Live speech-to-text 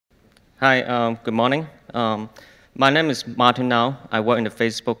Hi, good morning. My name is Martin Now. I work in the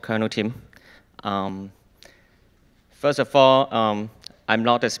Facebook kernel team. First of all, I'm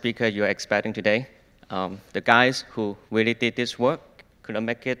not the speaker you're expecting today. The guys who really did this work couldn't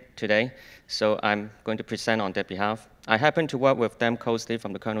make it today, so I'm going to present on their behalf. I happen to work with them closely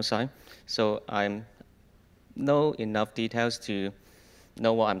from the kernel side, so I know enough details to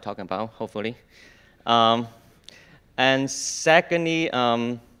know what I'm talking about, hopefully. And secondly,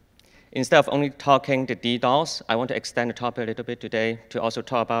 instead of only talking the DDoS, I want to extend the topic a little bit today to also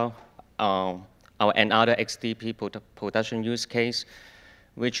talk about our another XDP production use case,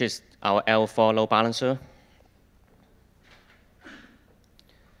 which is our L4 load balancer.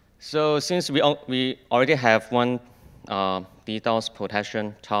 So since we already have one DDoS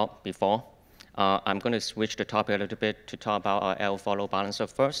protection talk before, I'm going to switch the topic a little bit to talk about our L4 load balancer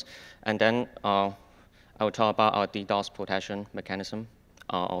first, and then I will talk about our DDoS protection mechanism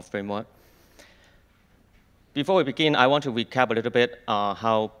or framework. Before we begin, I want to recap a little bit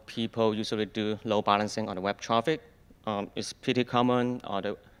how people usually do load balancing on the web traffic. It's pretty common.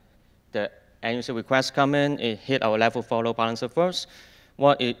 The end user request come in, it hit our level 4 load balancer first.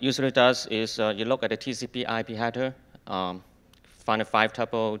 What it usually does is you look at the TCP IP header, find a 5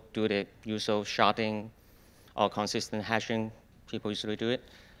 tuple, do the usual sharding or consistent hashing. People usually do it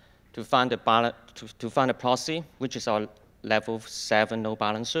to find the proxy, which is our level 7 load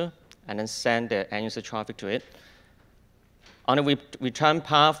balancer, and then send the end user traffic to it. On the return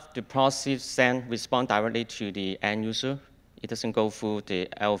path, the proxy respond directly to the end user. It doesn't go through the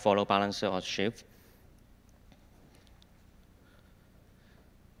L4 load balancer or shift.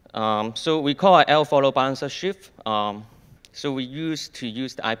 So we call our L4 load balancer shift. So we used to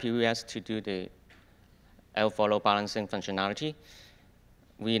use the IPVS to do the L4 load balancing functionality.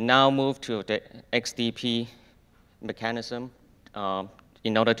 We now move to the XDP mechanism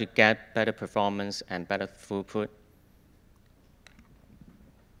in order to get better performance and better throughput.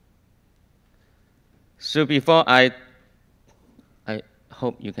 So before I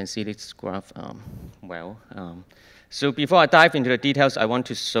hope you can see this graph well. So before I dive into the details, I want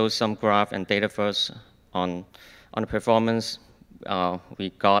to show some graph and data first on the performance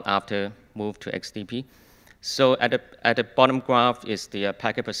we got after move to XDP. So at the bottom graph is the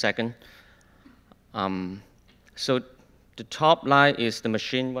packet per second. So the top line is the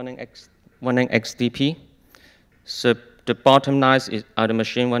machine running XDP. So the bottom line are the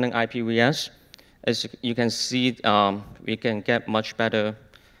machine running IPVS. As you can see, we can get much better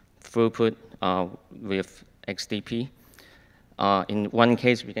throughput with XDP. In one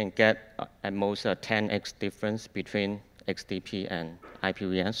case, we can get at most a 10x difference between XDP and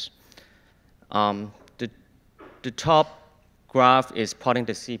IPVS. The top graph is plotting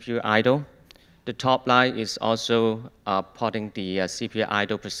the CPU idle. The top line is also plotting the CPU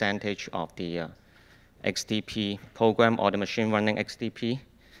idle percentage of the XDP program or the machine running XDP.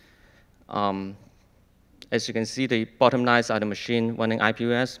 As you can see, the bottom lines are the machine running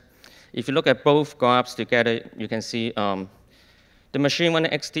IPVS. If you look at both graphs together, you can see the machine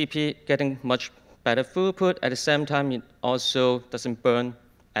running XDP getting much better throughput. At the same time, it also doesn't burn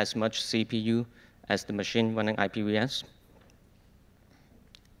as much CPU as the machine running IPVS.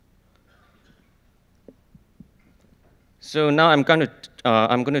 So now I'm going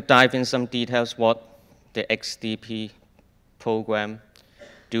to dive in some details what the XDP program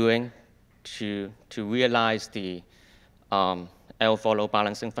doing to realize the L4 load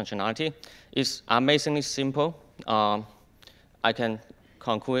balancing functionality. It's amazingly simple. I can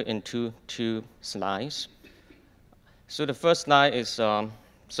conclude in two slides. So the first slide is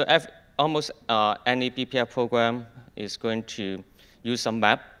almost any BPF program is going to use some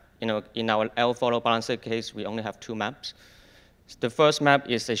map. In our L4 load balancer case, we only have 2 maps. The first map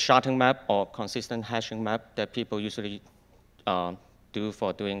is a sharding map or consistent hashing map that people usually do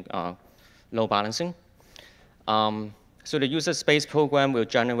for doing load balancing. So the user space program will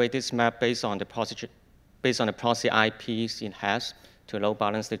generate this map based on the proxy IPs it has to load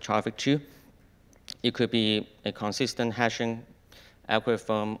balance the traffic to. It could be a consistent hashing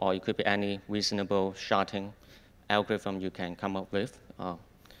algorithm, or it could be any reasonable sharding algorithm you can come up with.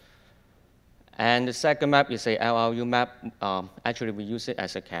 And the second map is a LRU map. Actually, we use it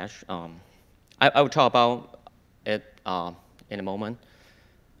as a cache. I will talk about it in a moment.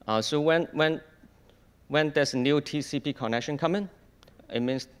 So when there's a new TCP connection coming, it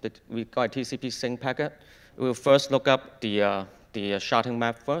means that we got a TCP sync packet. We'll first look up the sharding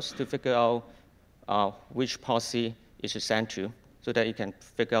map first to figure out which proxy it should send to, so that you can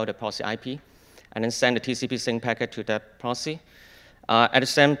figure out the proxy IP, and then send the TCP sync packet to that proxy. At the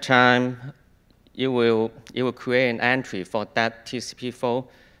same time, it will create an entry for that TCP flow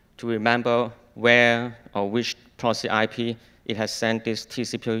remember where or which proxy IP it has sent this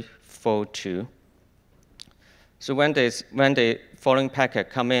TCP flow to. So when the following packet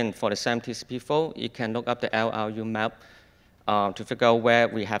come in for the same TCP flow, it can look up the LRU map to figure out where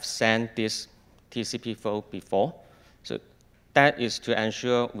we have sent this TCP flow before. So that is to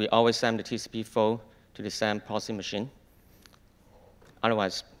ensure we always send the TCP flow to the same proxy machine.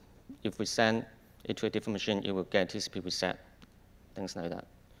 Otherwise, if we send it to a different machine, it will get TCP reset, things like that.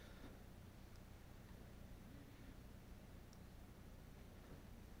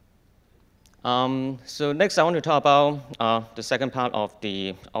 So next, I want to talk about the second part of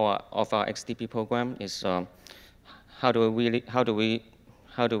our XDP program is how do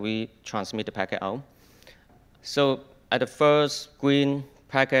we transmit the packet out? So at the first green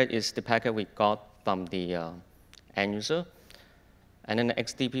packet is the packet we got from the end user, and then the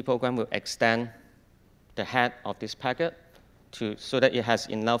XDP program will extend the head of this packet so that it has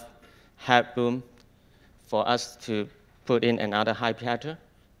enough headroom for us to put in another IP header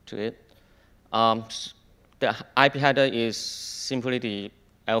to it. The IP header is simply the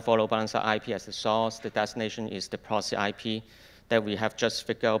L4 load balancer IP as the source. The destination is the proxy IP that we have just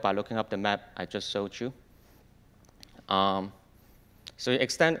figured out by looking up the map I just showed you. So you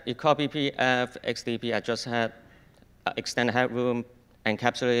call BPF XDP. I just had extend headroom,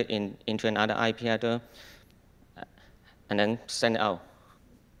 encapsulate it into another IP header, and then send it out.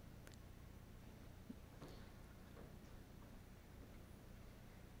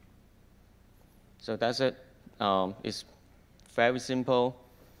 So that's it. It's very simple.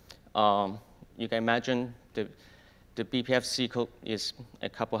 You can imagine the BPF C code is a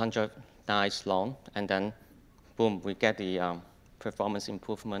couple hundred lines long, and then boom, we get the performance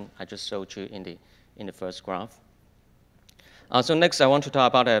improvement I just showed you in the first graph. So next, I want to talk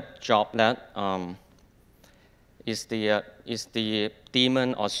about a Droplet. Is the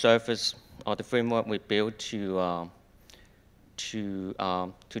daemon or service or the framework we built to do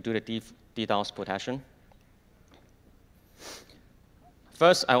the DDoS protection.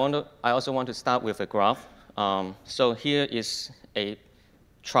 First, I also want to start with a graph. So here is a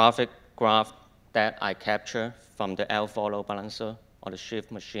traffic graph that I capture from the L4 load balancer or the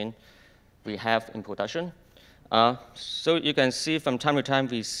shift machine we have in production. So you can see from time to time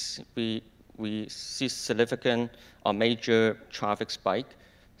we see significant or major traffic spike.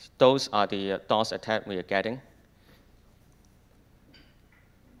 Those are the DOS attacks we are getting.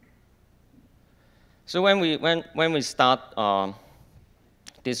 So when we start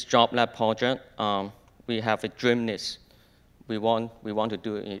this Droplet project, we have a dream list. We want to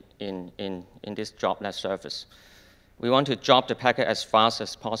do it in this Droplet service. We want to drop the packet as fast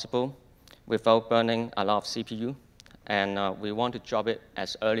as possible without burning a lot of CPU, and we want to drop it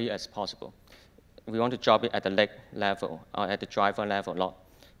as early as possible. We want to drop it at the leg level, or at the driver level, not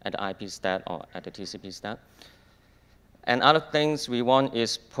at the IP stack or at the TCP stack. And other things we want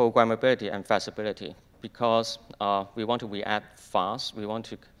is programmability and flexibility, because we want to react fast. We want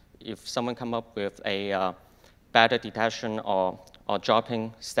to, if someone come up with a better detection or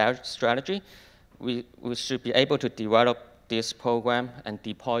dropping strategy, we should be able to develop this program and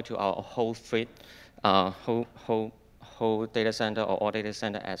deploy to our whole fleet, whole data center or all data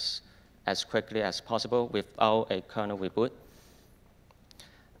center as quickly as possible without a kernel reboot.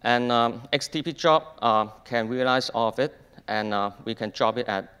 And XDP drop can realize all of it, and we can drop it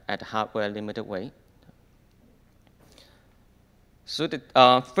at hardware limited way. So the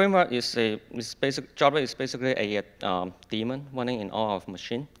framework Droplet is basically a daemon running in all of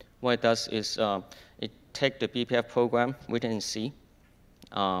machine. What it does is it takes the BPF program written in C,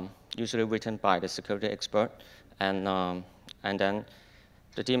 usually written by the security expert, and then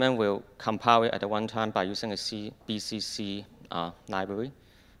the daemon will compile it at the runtime by using a BCC library.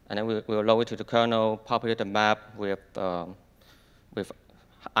 And then we'll load it to the kernel, populate the map with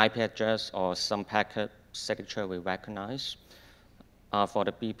IP address or some packet signature we recognize for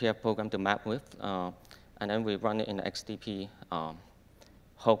the BPF program to map with. And then we run it in the XDP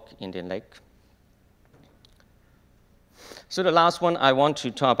hook in the lake. So the last one I want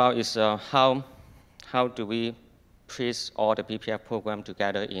to talk about is how do we piece all the BPF program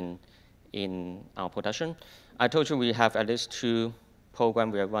together in our production. I told you we have at least 2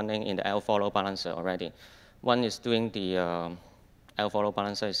 programs we are running in the L4 load balancer already. One is doing the L4 load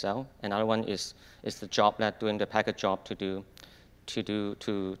balancer itself. Another one is the Droplet doing the packet job to do the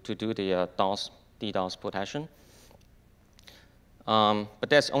DDoS protection. But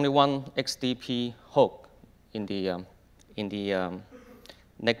there's only one XDP hook in the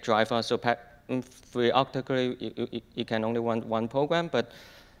neck driver. So theoretically, you can only run one program, but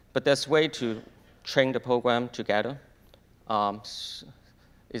there's a way to train the program together.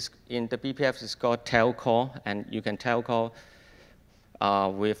 in the BPF, it's called tail call, and you can tail call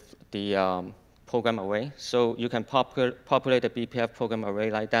with the program array. So you can populate the BPF program array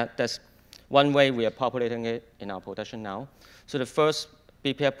like that. That's one way we are populating it in our production now. So the first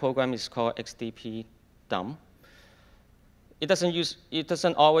BPF program is called XDP dump. It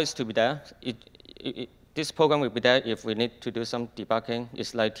doesn't always to be there. This program will be there if we need to do some debugging.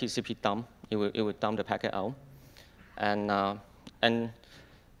 It's like TCP dump. It will dump the packet out. And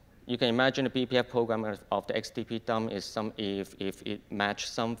you can imagine the BPF program of the XDP dump is if it matches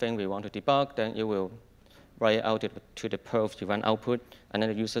something we want to debug, then it will write it out to the perf event output, and then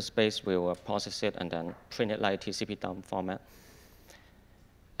the user space will process it and then print it like TCP dump format.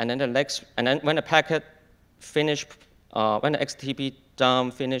 And then when the packet finish, when the XDP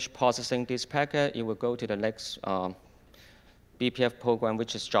dump finish processing this packet, it will go to the next BPF program,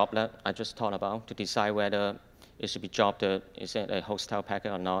 which is Droplet I just talked about, to decide whether it should be dropped, is it a hostile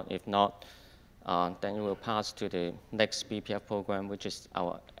packet or not. If not, then it will pass to the next BPF program, which is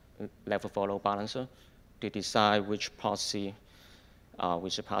our level 4 load balancer, to decide which proxy we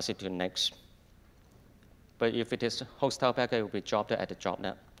should pass it to next. But if it is hostile packet, it will be dropped at the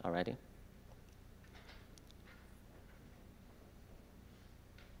Droplet already.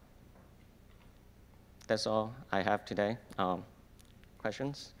 That's all I have today.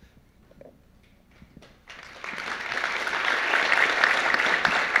 Questions?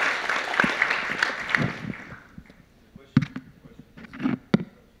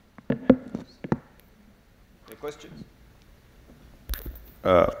 Questions?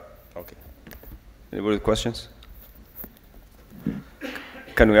 Okay. Anybody with questions?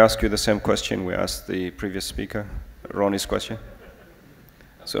 Can we ask you the same question we asked the previous speaker, Ronnie's question?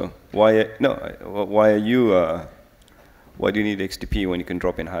 So why are you? Why do you need XDP when you can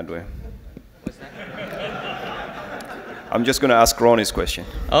drop in hardware? What's that? I'm just going to ask Ronnie's question.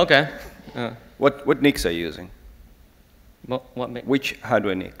 Okay. What NICs are you using? Which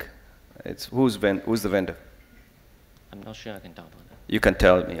hardware NIC? It's who's the vendor? I'm not sure I can talk about that. You can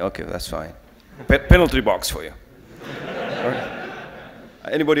tell me. Okay, that's fine. Penalty box for you. All right.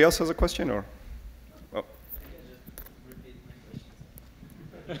 Anybody else has a question, or? Oh.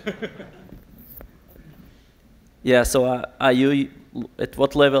 Yeah. So, are you at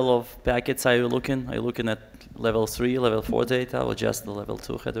what level of packets are you looking? Are you looking at level 3, level 4 data, or just the level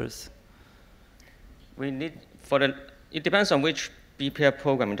 2 headers? We need it depends on which BPF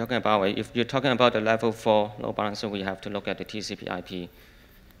program you're talking about. If you're talking about the level 4 load balancer, we have to look at the TCP/IP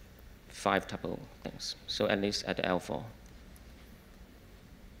 5 tuple things. So at least at the L4.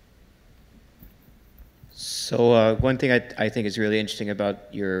 So one thing I think is really interesting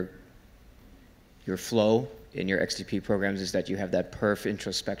about your flow in your XDP programs is that you have that perf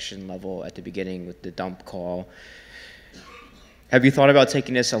introspection level at the beginning with the dump call. Have you thought about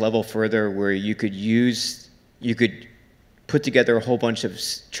taking this a level further where you could put together a whole bunch of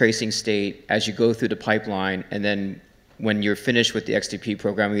tracing state as you go through the pipeline, and then when you're finished with the XDP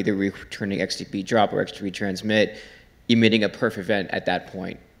program, either returning XDP drop or XDP transmit, emitting a perf event at that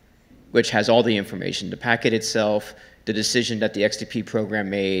point, which has all the information, the packet itself, the decision that the XDP program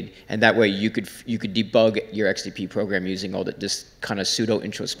made, and that way you could debug your XDP program using all this kind of pseudo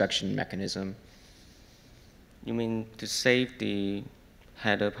introspection mechanism. You mean to save the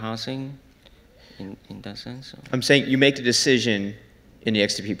header passing? In that sense? Or? I'm saying you make the decision in the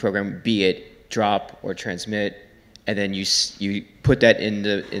XDP program, be it drop or transmit, and then you put that in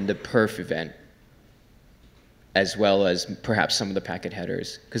the perf event, as well as perhaps some of the packet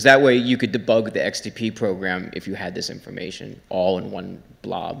headers. Because that way you could debug the XDP program if you had this information all in one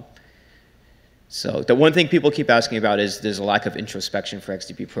blob. So the one thing people keep asking about is there's a lack of introspection for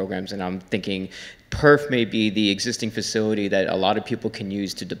XDP programs, and I'm thinking perf may be the existing facility that a lot of people can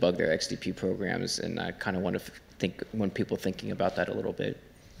use to debug their XDP programs, and I kind of want to want people thinking about that a little bit.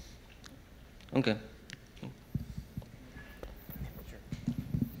 Okay.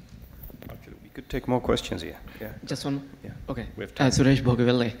 Actually, we could take more questions here. Yeah. Just one. Yeah. Okay. We have time. Suresh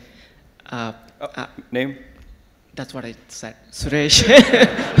Bogaville. Name? That's what I said. Suresh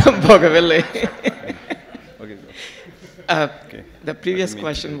Bogaville. Okay. Okay. The previous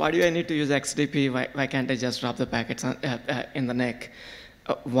question, why do I need to use XDP? Why can't I just drop the packets in the NIC?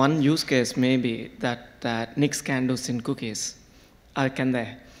 One use case may be that NICs can do SYN cookies. Can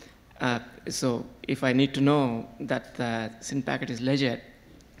they? So if I need to know that the SYN packet is legit,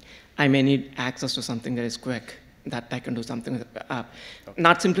 I may need access to something that is quick, that I can do something with,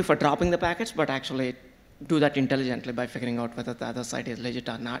 not simply for dropping the packets, but actually do that intelligently by figuring out whether the other side is legit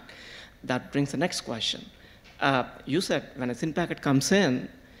or not. That brings the next question. You said when a SYN packet comes in,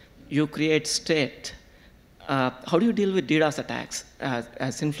 you create state how do you deal with DDoS attacks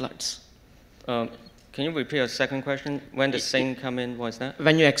as in floods? Can you repeat your second question? When the sync come in, what's that?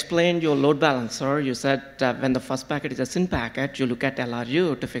 When you explained your load balancer, you said when the first packet is a SYN packet, you look at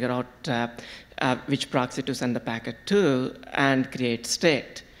LRU to figure out which proxy to send the packet to and create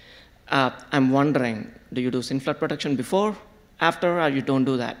state. I'm wondering, do you do SYN flood protection before, after, or you don't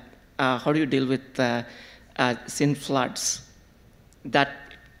do that? How do you deal with SYN floods that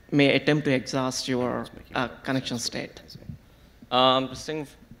may attempt to exhaust your connection state?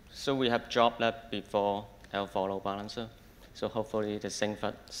 So we have Droplet before L4 load balancer. So hopefully the sync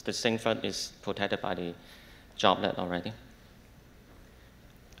flood is protected by the Droplet already.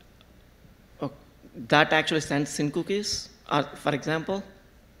 Oh, that actually sends SYN cookies, for example?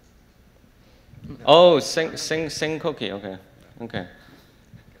 Oh, sync cookie, okay. Okay.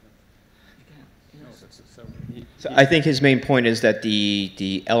 So I think his main point is that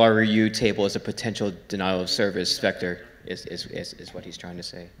the LRU table is a potential denial of service vector, is what he's trying to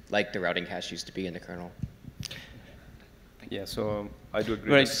say, like the routing cache used to be in the kernel. Yeah, so I do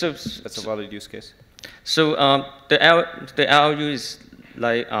agree. Right, that's a valid use case. So the LRU is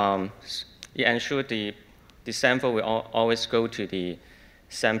like, it ensures the sample will always go to the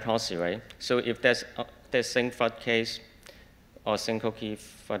SAM proxy, right? So if there's sync flood case or sync cookie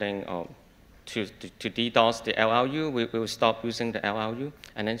flooding to DDoS the LRU, we will stop using the LRU,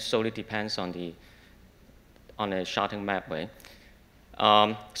 and then solely depends on the sharding map, right?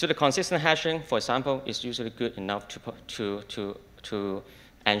 So the consistent hashing, for example, is usually good enough to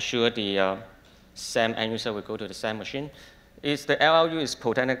ensure the SAM end user will go to the SAM machine. The LRU is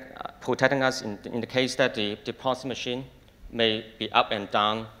protecting us in the case that the proxy machine may be up and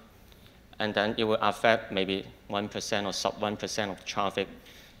down, and then it will affect maybe 1% or sub 1% of the traffic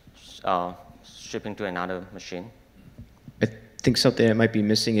shipping to another machine. I think something that might be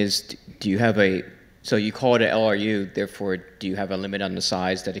missing is, do you have so you call it an LRU, therefore do you have a limit on the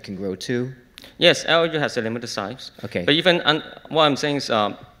size that it can grow to? Yes, LRU has a limited size. Okay. But even, what I'm saying is,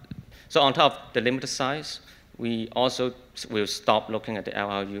 so on top of the limited size, we also will stop looking at the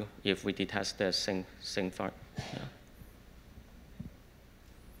LRU if we detect the sync flood. Yeah.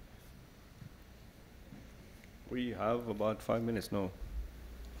 We have about 5 minutes, no?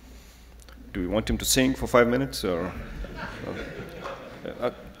 Do we want him to sing for 5 minutes, or?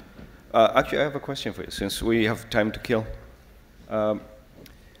 Actually, I have a question for you, since we have time to kill.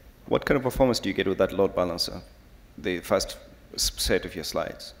 What kind of performance do you get with that load balancer, the first set of your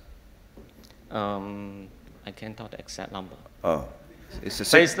slides? I can't tell the exact number. Oh, it's a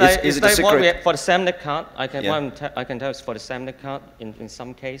But it's like what we secret? for the SAMNet card. I can Yeah. I can tell it's for the SAMNet card. In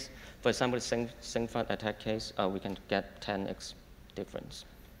some case, for example, the sync flood attack case, we can get 10x difference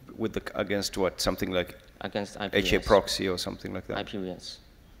With against what? Something like against IPVS. HA proxy or something like that? IPVS.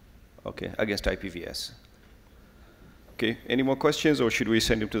 Okay, against IPVS. Okay, any more questions, or should we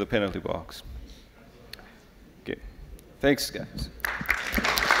send him to the penalty box? Okay, thanks, guys.